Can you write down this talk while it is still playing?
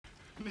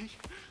Me?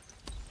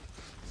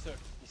 Sir,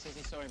 he says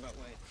he's sorry about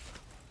Wade.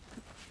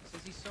 He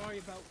says he's sorry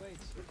about Wade,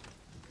 sir.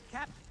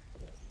 Captain!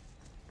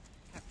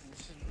 Captain,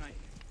 this isn't right.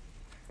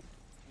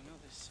 You know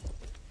this.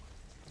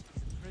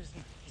 He's a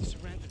prisoner. He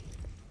surrendered.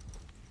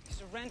 He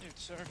surrendered,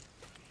 sir.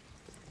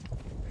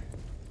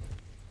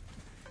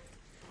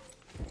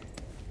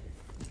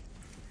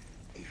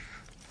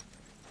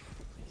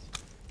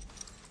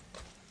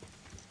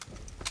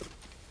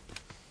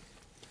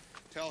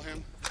 Tell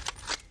him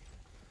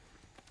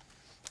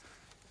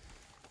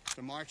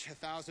to march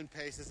 1,000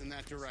 paces in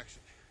that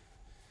direction.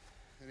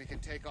 Then he can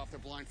take off the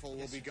blindfold,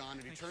 we'll be gone.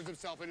 If he turns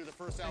himself into the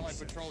first Allied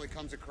patrol he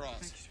comes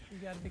across. You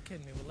gotta be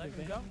kidding me. We'll let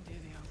him go?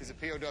 He's a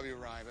POW,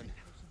 Ryman.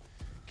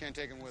 Can't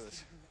take him with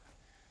us.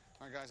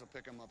 Our guys will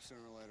pick him up sooner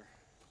or later.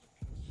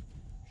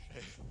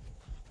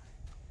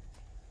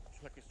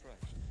 Schlag ist right.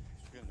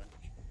 Vielen Dank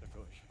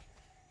dafür. Ich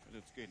werde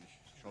jetzt gehen.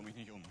 Ich schau mich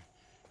nicht um.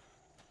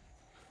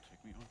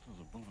 Take me out to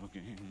the bunker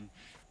again.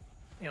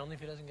 Yeah, only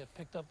if he doesn't get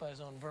picked up by his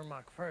own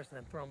Wehrmacht first and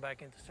then thrown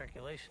back into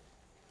circulation.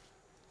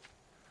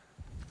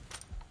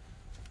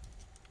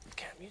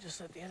 Cap, you just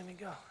let the enemy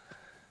go.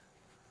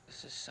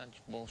 This is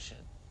such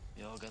bullshit.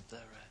 You all got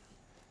that right.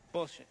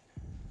 Bullshit.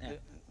 Yeah.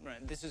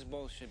 Right, this is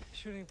bullshit.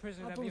 Shooting a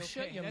prisoner, that'd be okay.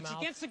 Shut your That's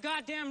mouth. against the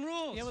goddamn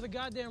rules! Yeah, well, the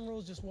goddamn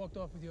rules just walked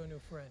off with your new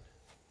friend.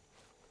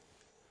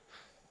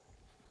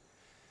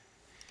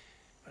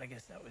 But I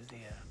guess that was the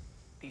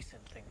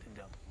decent thing to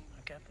do.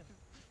 Huh, Captain?